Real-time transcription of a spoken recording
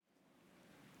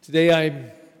Today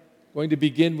I'm going to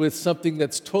begin with something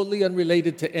that's totally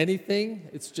unrelated to anything.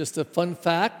 It's just a fun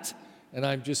fact, and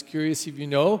I'm just curious if you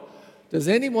know. Does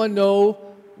anyone know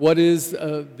what is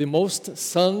the most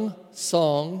sung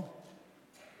song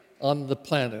on the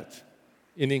planet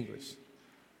in English?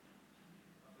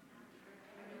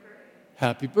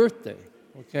 Happy birthday,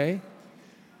 okay?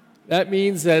 That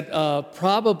means that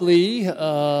probably,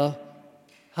 how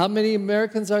many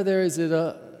Americans are there? Is it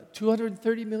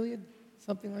 230 million?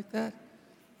 Something like that?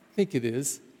 I think it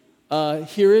is.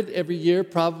 Hear it every year,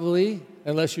 probably,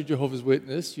 unless you're Jehovah's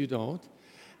Witness, you don't.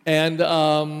 And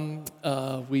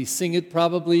we sing it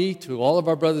probably to all of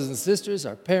our brothers and sisters,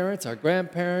 our parents, our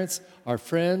grandparents, our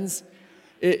friends.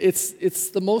 It's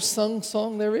the most sung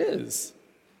song there is.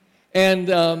 And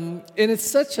it's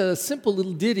such a simple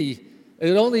little ditty.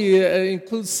 It only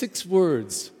includes 6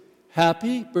 words.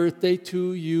 Happy birthday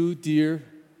to you, dear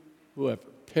whoever.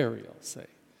 Perry, I'll say.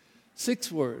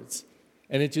 6 words.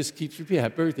 And it just keeps repeating,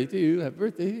 happy birthday to you, happy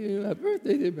birthday to you, happy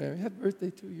birthday to Mary, happy birthday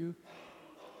to you.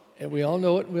 And we all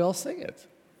know it and we all sing it.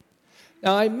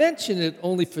 Now, I mention it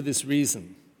only for this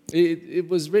reason. It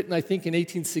was written, I think, in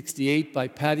 1868 by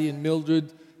Patty and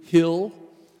Mildred Hill.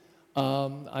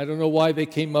 I don't know why they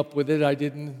came up with it. I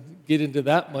didn't get into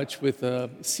that much with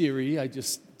Siri. I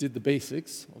just did the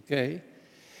basics, okay?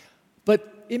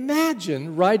 But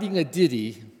imagine writing a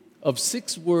ditty of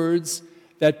 6 words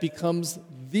that becomes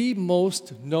the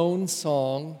most known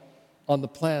song on the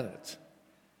planet.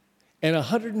 And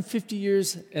 150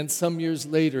 years and some years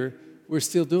later, we're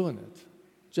still doing it,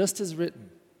 just as written.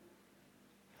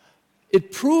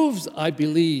 It proves, I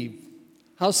believe,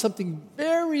 how something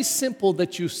very simple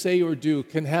that you say or do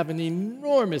can have an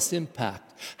enormous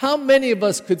impact. How many of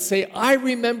us could say, I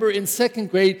remember in 2nd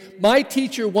grade, my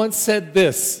teacher once said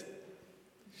this.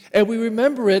 And we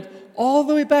remember it all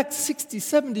the way back 60,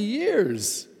 70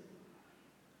 years.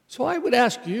 So I would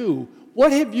ask you,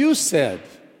 what have you said?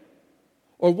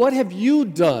 Or what have you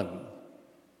done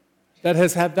that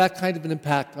has had that kind of an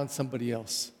impact on somebody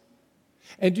else?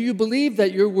 And do you believe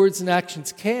that your words and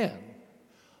actions can,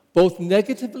 both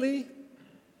negatively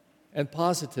and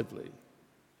positively?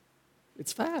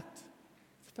 It's fact.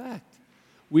 It's fact.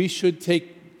 We should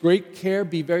take great care,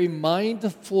 be very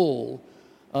mindful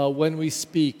when we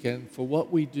speak and for what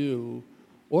we do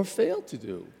or fail to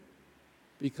do,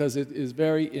 because it is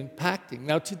very impacting.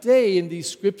 Now, today in these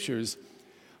scriptures,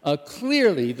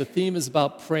 clearly the theme is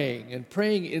about praying and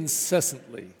praying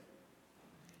incessantly.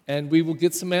 And we will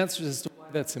get some answers as to why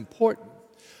that's important.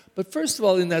 But first of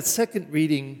all, in that second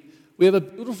reading, we have a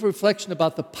beautiful reflection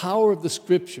about the power of the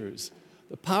scriptures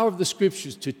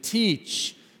to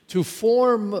teach, to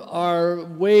form our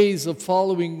ways of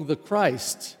following the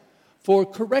Christ, for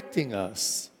correcting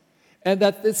us, and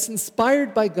that it's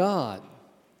inspired by God.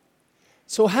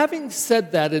 So having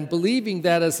said that and believing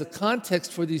that as a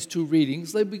context for these 2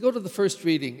 readings, we go to the first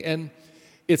reading, and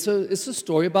it's a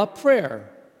story about prayer,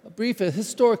 a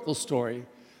historical story,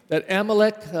 that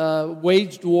Amalek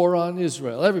waged war on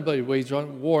Israel. Everybody waged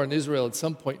war on Israel at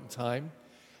some point in time.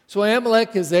 So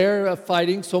Amalek is there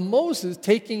fighting. So Moses,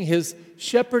 taking his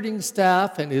shepherding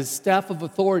staff and his staff of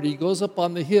authority, goes up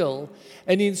on the hill,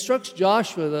 and he instructs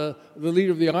Joshua, the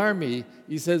leader of the army.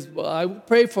 He says, well, I will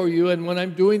pray for you, and when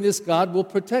I'm doing this, God will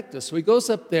protect us. So he goes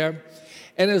up there,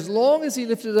 and as long as he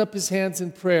lifted up his hands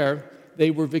in prayer, they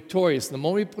were victorious. The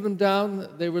moment he put them down,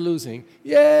 they were losing.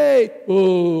 Yay!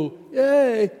 Ooh!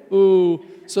 Yay! Ooh!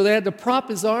 So they had to prop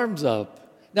his arms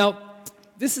up. Now,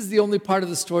 this is the only part of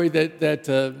the story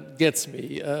that gets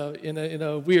me in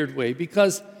a weird way,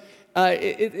 because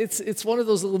it's one of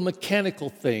those little mechanical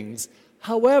things.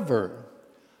 However,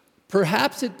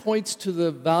 perhaps it points to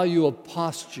the value of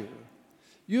posture.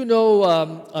 You know,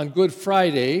 on Good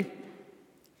Friday,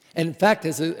 and in fact,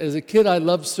 as a kid, I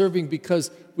loved serving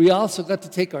because we also got to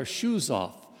take our shoes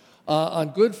off. On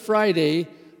Good Friday,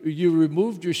 you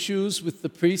removed your shoes with the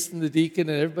priest and the deacon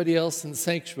and everybody else in the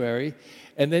sanctuary,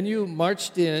 and then you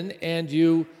marched in and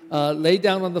you lay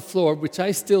down on the floor, which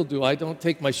I still do. I don't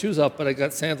take my shoes off, but I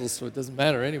got sandals, so it doesn't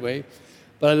matter anyway.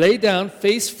 But I lay down,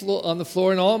 on the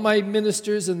floor, and all my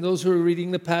ministers and those who are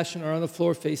reading the Passion are on the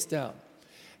floor face down.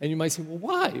 And you might say, well,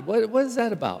 why? What is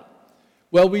that about?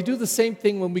 Well, we do the same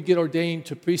thing when we get ordained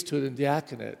to priesthood and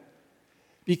diaconate,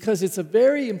 because it's a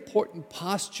very important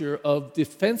posture of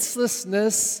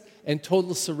defenselessness and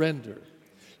total surrender.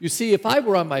 You see, if I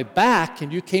were on my back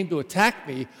and you came to attack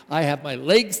me, I have my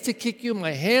legs to kick you,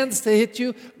 my hands to hit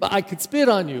you, but I could spit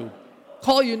on you,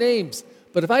 call you names.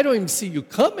 But if I don't even see you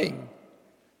coming,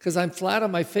 because I'm flat on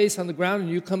my face on the ground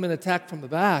and you come and attack from the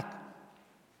back,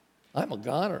 I'm a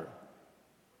goner.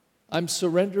 I'm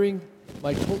surrendering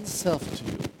my total self to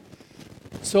you.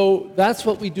 So that's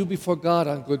what we do before God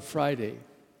on Good Friday.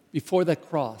 Before that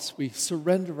cross, we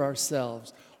surrender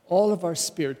ourselves, all of our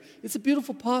spirit. It's a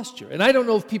beautiful posture. And I don't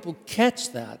know if people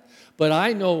catch that, but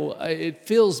I know it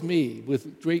fills me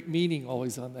with great meaning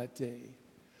always on that day.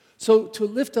 So to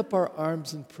lift up our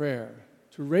arms in prayer,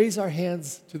 to raise our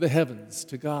hands to the heavens,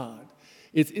 to God,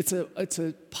 it's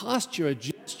a posture, a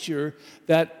gesture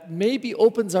that maybe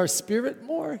opens our spirit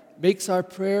more, makes our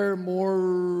prayer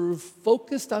more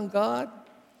focused on God.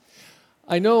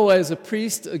 I know as a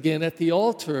priest, again, at the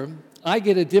altar, I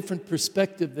get a different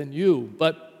perspective than you,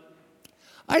 but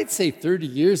I'd say 30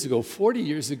 years ago, 40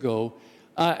 years ago,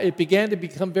 it began to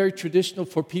become very traditional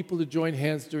for people to join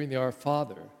hands during the Our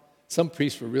Father. Some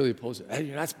priests were really opposed to it. Hey,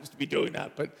 you're not supposed to be doing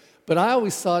that. But I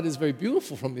always saw it as very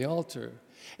beautiful from the altar.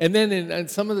 And then in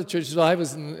some of the churches, I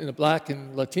was in a Black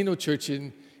and Latino church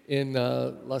in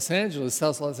Los Angeles,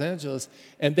 South Los Angeles,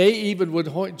 and they even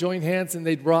would join hands and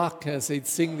they'd rock as they'd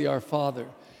sing the Our Father.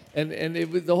 And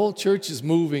the whole church is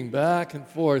moving back and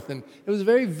forth, and it was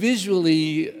very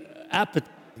visually appetizing,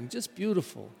 just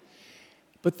beautiful.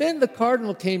 But then the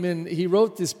cardinal came in, he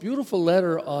wrote this beautiful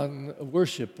letter on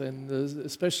worship, and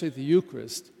especially the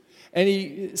Eucharist. And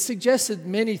he suggested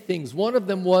many things. One of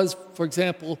them was, for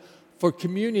example, for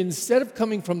communion, instead of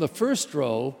coming from the first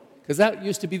row, because that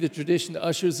used to be the tradition, the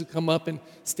ushers would come up and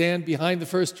stand behind the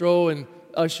first row and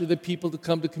usher the people to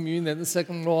come to communion, then the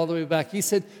second row all the way back. He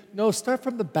said, no, start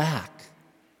from the back.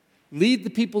 Lead the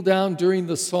people down during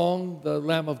the song, the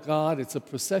Lamb of God. It's a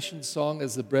procession song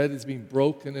as the bread is being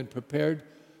broken and prepared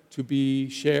to be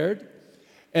shared.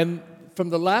 And from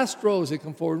the last rows, they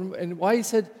come forward. And why he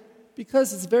said,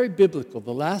 because it's very biblical.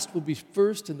 The last will be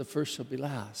first and the first shall be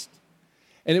last.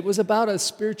 And it was about a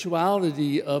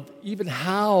spirituality of even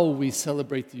how we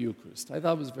celebrate the Eucharist. I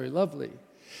thought it was very lovely.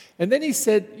 And then he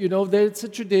said, it's a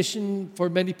tradition for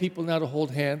many people now to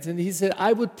hold hands. And he said,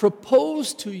 I would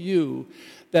propose to you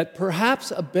that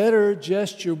perhaps a better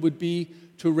gesture would be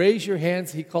to raise your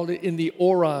hands. He called it in the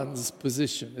orans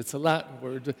position. It's a Latin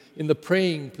word. In the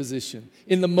praying position,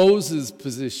 in the Moses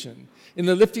position, in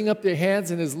the lifting up your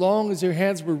hands. And as long as your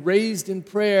hands were raised in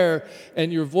prayer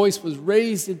and your voice was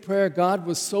raised in prayer, God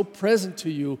was so present to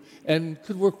you and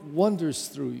could work wonders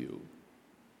through you.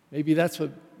 Maybe that's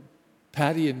what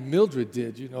Patty and Mildred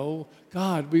did,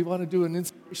 God, we want to do an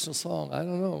inspirational song. I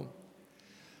don't know.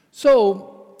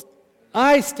 So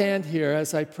I stand here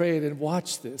as I pray it and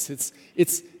watch this.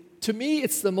 It's to me,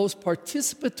 it's the most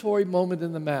participatory moment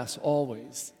in the Mass,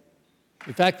 always.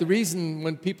 In fact, the reason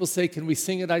when people say, can we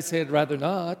sing it, I say I'd rather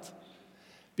not.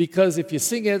 Because if you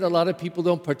sing it, a lot of people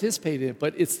don't participate in it.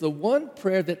 But it's the one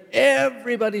prayer that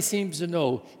everybody seems to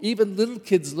know. Even little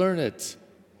kids learn it.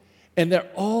 And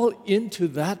they're all into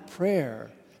that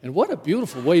prayer. And what a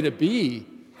beautiful way to be,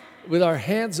 with our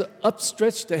hands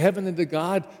upstretched to heaven and to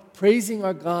God, praising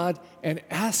our God and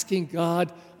asking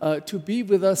God to be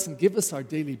with us and give us our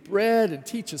daily bread and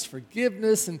teach us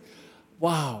forgiveness. And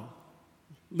wow,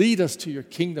 lead us to your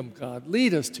kingdom, God.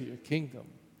 Lead us to your kingdom.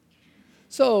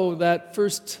 So that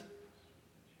first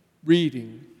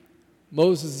reading,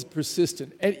 Moses is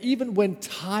persistent. And even when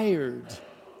tired,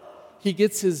 he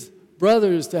gets his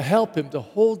brothers to help him to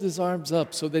hold his arms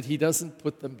up so that he doesn't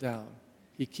put them down.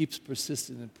 He keeps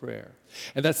persistent in prayer.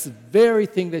 And that's the very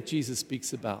thing that Jesus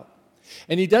speaks about.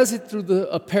 And he does it through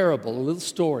a parable, a little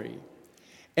story.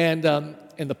 And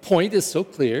the point is so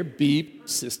clear: be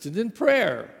persistent in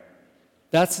prayer.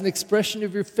 That's an expression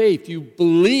of your faith. You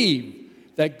believe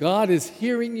that God is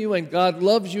hearing you and God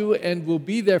loves you and will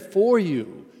be there for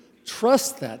you.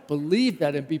 Trust that, believe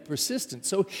that, and be persistent.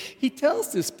 So he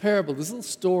tells this parable, this little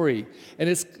story, and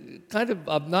it's kind of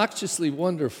obnoxiously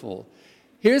wonderful.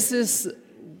 Here's this,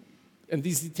 and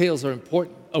these details are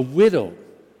important, a widow.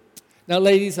 Now,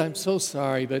 ladies, I'm so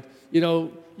sorry, but,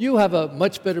 you have a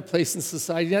much better place in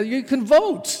society now. You can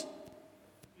vote.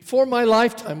 Before my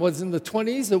lifetime, was in the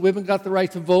 20s, the women got the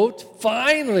right to vote.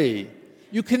 Finally,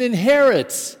 you can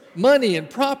inherit money and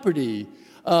property.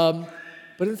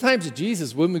 But in the times of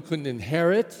Jesus, women couldn't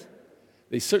inherit.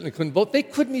 They certainly couldn't vote. They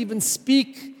couldn't even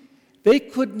speak. They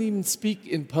couldn't even speak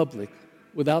in public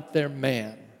without their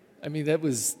man. I mean, that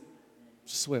was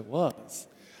just the way it was.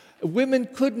 Women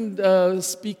couldn't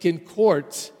speak in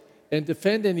court and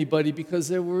defend anybody because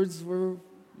their words were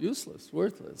useless,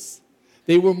 worthless.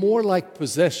 They were more like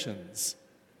possessions,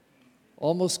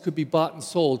 almost could be bought and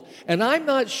sold. And I'm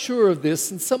not sure of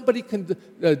this, and somebody can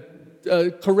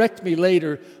correct me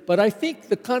later, but I think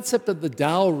the concept of the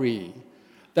dowry,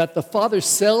 that the father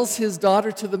sells his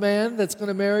daughter to the man that's going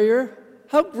to marry her,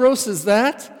 how gross is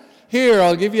that? Here,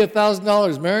 I'll give you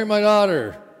 $1,000, marry my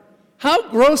daughter. How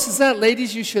gross is that?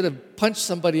 Ladies, you should have punched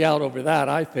somebody out over that,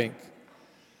 I think.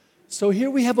 So here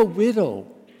we have a widow.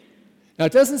 Now,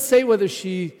 it doesn't say whether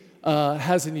she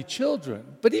has any children,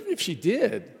 but even if she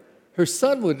did, her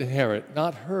son would inherit,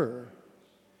 not her.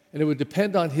 And it would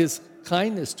depend on his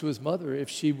kindness to his mother if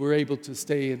she were able to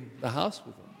stay in the house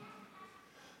with him.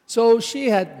 So she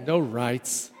had no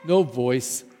rights, no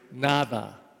voice,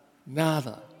 nada.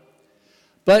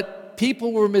 But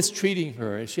people were mistreating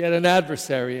her. She had an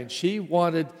adversary, and she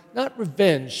wanted not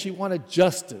revenge, she wanted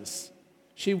justice.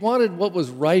 She wanted what was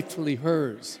rightfully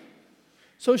hers.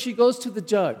 So she goes to the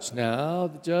judge. Now,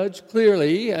 the judge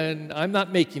clearly, and I'm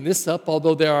not making this up,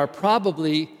 although there are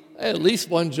probably at least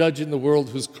one judge in the world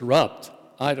who's corrupt,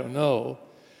 I don't know,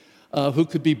 who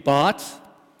could be bought.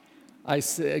 I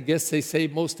guess they say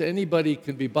most anybody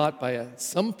can be bought by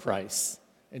some price,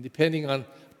 and depending on how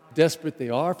desperate they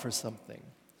are for something.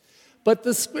 But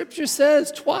the scripture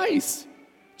says twice,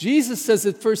 Jesus says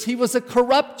at first, he was a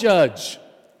corrupt judge.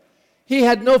 He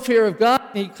had no fear of God,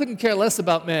 and he couldn't care less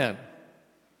about man.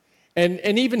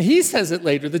 And even he says it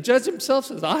later. The judge himself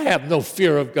says, I have no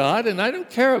fear of God, and I don't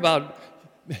care about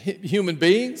human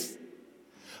beings.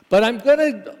 But I'm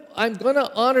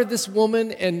gonna honor this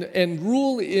woman and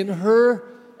rule in her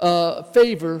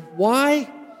favor. Why?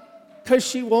 Because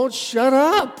she won't shut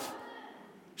up.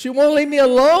 She won't leave me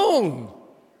alone.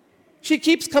 She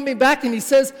keeps coming back, and he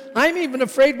says, I'm even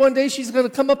afraid one day she's going to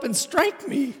come up and strike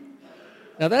me.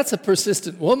 Now, that's a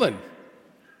persistent woman.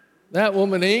 That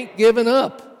woman ain't giving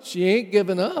up. She ain't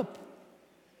giving up.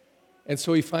 And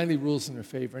so he finally rules in her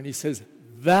favor, and he says,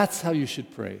 that's how you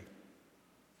should pray.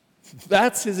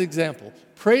 That's his example.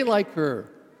 Pray like her.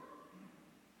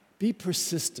 Be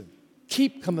persistent.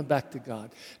 Keep coming back to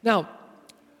God. Now,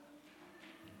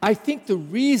 I think the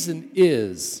reason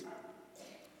is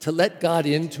to let God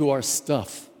into our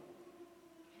stuff.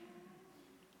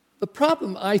 The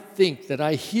problem I think that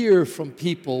I hear from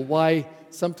people why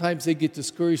sometimes they get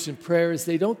discouraged in prayer is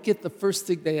they don't get the first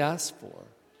thing they ask for.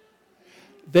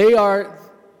 They are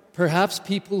perhaps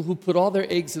people who put all their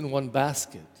eggs in one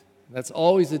basket. That's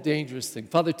always a dangerous thing.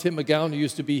 Father Tim McGowan, who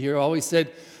used to be here, always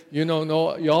said, you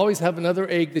always have another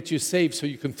egg that you save so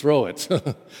you can throw it.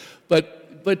 But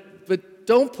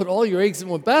don't put all your eggs in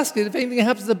one basket. If anything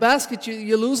happens to the basket,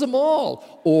 you lose them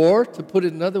all. Or, to put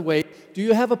it another way, do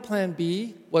you have a plan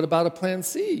B? What about a plan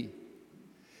C?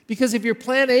 Because if your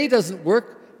plan A doesn't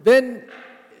work, then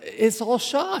it's all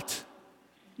shot.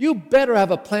 You better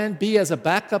have a plan B as a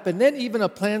backup, and then even a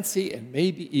plan C, and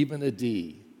maybe even a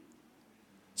D.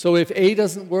 So if A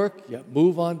doesn't work, you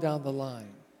move on down the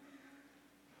line.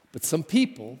 But some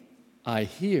people, I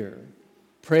hear,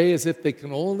 pray as if they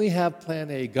can only have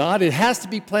plan A. God, it has to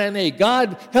be plan A.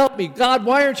 God, help me. God,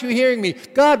 why aren't you hearing me?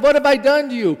 God, what have I done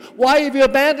to you? Why have you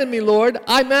abandoned me, Lord?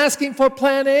 I'm asking for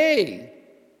plan A.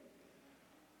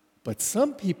 But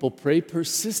some people pray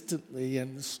persistently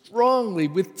and strongly,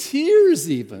 with tears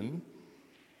even,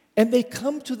 and they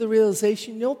come to the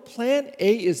realization, plan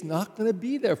A is not going to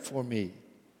be there for me.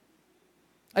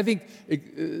 I think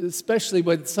especially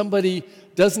when somebody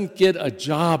doesn't get a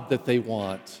job that they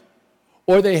want,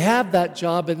 or they have that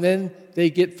job and then they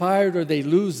get fired or they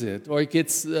lose it, or it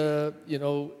gets, the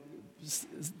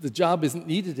job isn't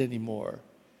needed anymore.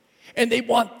 And they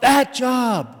want that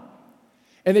job.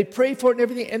 And they pray for it and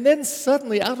everything. And then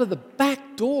suddenly out of the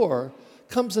back door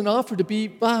comes an offer to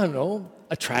be,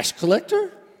 a trash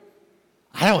collector?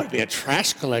 I don't want to be a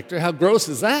trash collector. How gross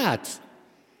is that?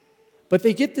 But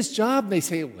they get this job and they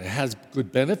say, well, it has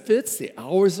good benefits. The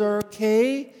hours are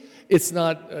okay. It's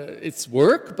not, it's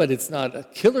work, but it's not a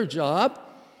killer job.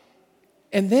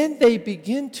 And then they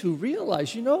begin to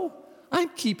realize, I'm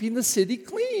keeping the city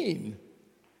clean.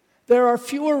 There are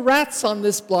fewer rats on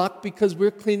this block because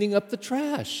we're cleaning up the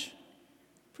trash.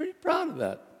 Pretty proud of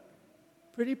that.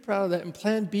 And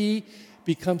Plan B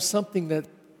becomes something that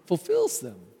fulfills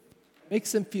them,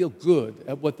 makes them feel good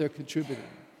at what they're contributing.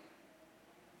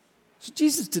 So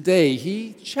Jesus today,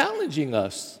 he's challenging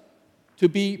us to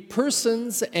be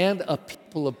persons and a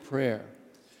people of prayer.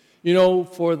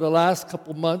 For the last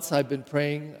couple months, I've been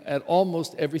praying at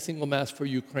almost every single Mass for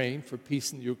Ukraine, for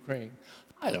peace in Ukraine.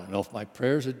 I don't know if my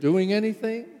prayers are doing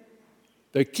anything.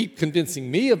 They keep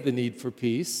convincing me of the need for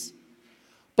peace.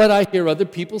 But I hear other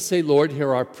people say, Lord,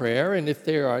 hear our prayer. And if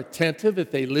they are attentive,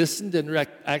 if they listened and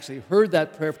actually heard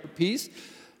that prayer for peace,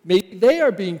 maybe they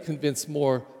are being convinced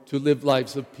more to live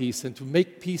lives of peace and to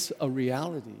make peace a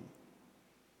reality.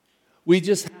 We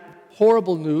just had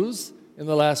horrible news in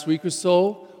the last week or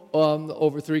so,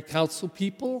 over 3 council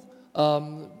people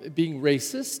being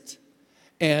racist.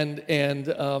 And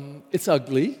it's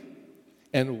ugly.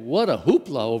 And what a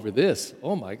hoopla over this.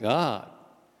 Oh, my God.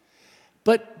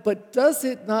 But does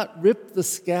it not rip the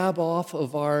scab off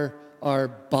of our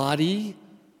body,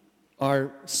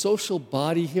 our social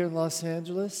body here in Los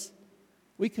Angeles?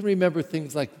 We can remember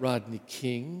things like Rodney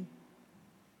King.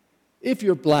 If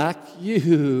you're black,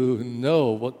 you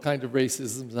know what kind of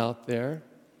racism's out there.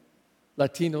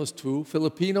 Latinos too.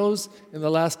 Filipinos, in the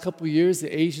last couple of years,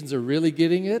 the Asians are really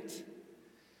getting it.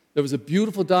 There was a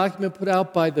beautiful document put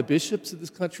out by the bishops of this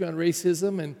country on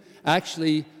racism, and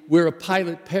actually, we're a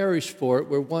pilot parish for it.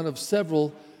 We're one of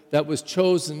several that was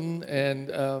chosen,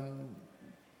 and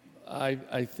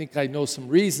I think I know some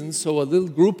reasons. So a little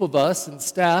group of us and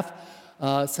staff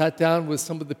sat down with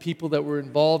some of the people that were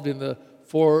involved in the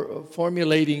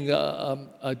formulating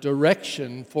a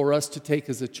direction for us to take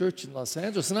as a church in Los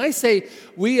Angeles. And I say,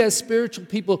 we as spiritual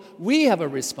people, we have a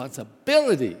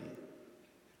responsibility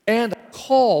and a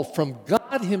call from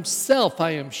God Himself,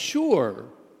 I am sure,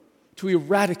 to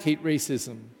eradicate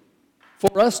racism.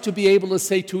 For us to be able to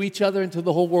say to each other and to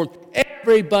the whole world,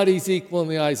 everybody's equal in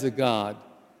the eyes of God.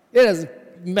 It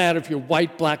doesn't matter if you're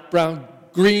white, black, brown,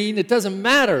 green. It doesn't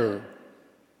matter.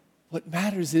 What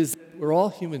matters is that we're all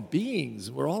human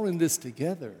beings. We're all in this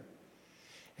together.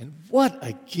 And what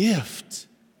a gift.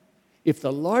 If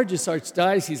the largest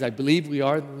archdiocese, I believe we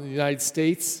are in the United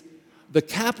States, the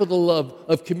capital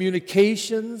of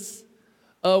communications,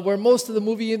 where most of the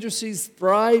movie industries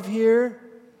thrive here,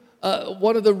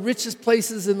 one of the richest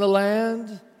places in the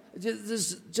land,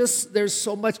 there's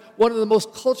so much, one of the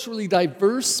most culturally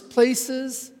diverse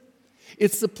places.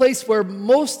 It's the place where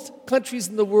most countries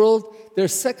in the world, their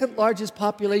second largest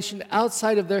population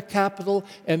outside of their capital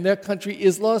and their country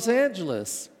is Los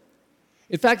Angeles.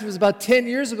 In fact, it was about 10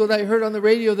 years ago that I heard on the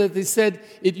radio that they said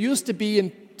it used to be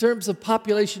in terms of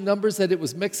population numbers that it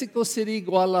was Mexico City,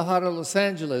 Guadalajara, Los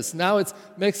Angeles. Now it's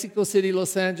Mexico City,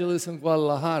 Los Angeles, and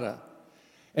Guadalajara.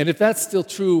 And if that's still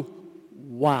true,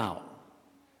 wow.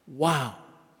 Wow.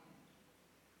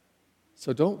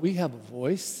 So don't we have a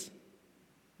voice?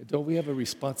 Don't we have a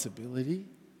responsibility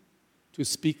to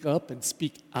speak up and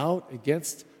speak out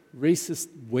against racist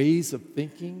ways of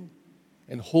thinking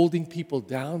and holding people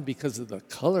down because of the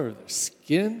color of their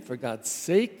skin, for God's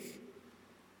sake?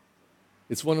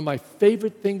 It's one of my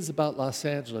favorite things about Los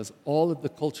Angeles, all of the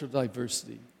cultural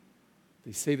diversity.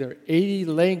 They say there are 80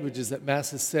 languages that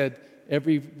Mass is said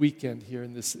every weekend here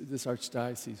in this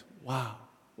archdiocese. Wow,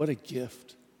 what a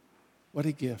gift. What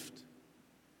a gift.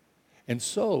 And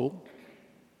so,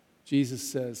 Jesus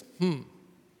says,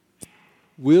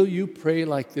 will you pray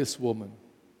like this woman?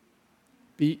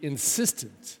 Be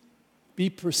insistent. Be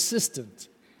persistent.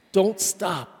 Don't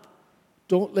stop.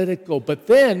 Don't let it go. But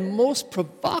then, most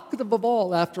provocative of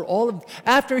all,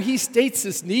 after he states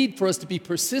this need for us to be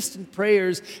persistent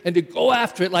prayers and to go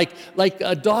after it like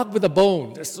a dog with a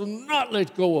bone, just to not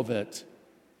let go of it.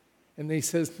 And he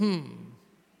says,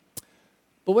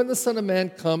 but when the Son of Man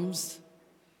comes,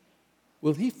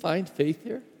 will he find faith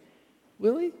here?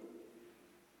 Will he?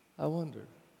 I wonder.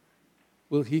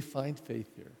 Will he find faith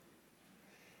here?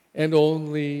 And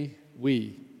only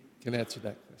we can answer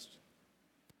that question.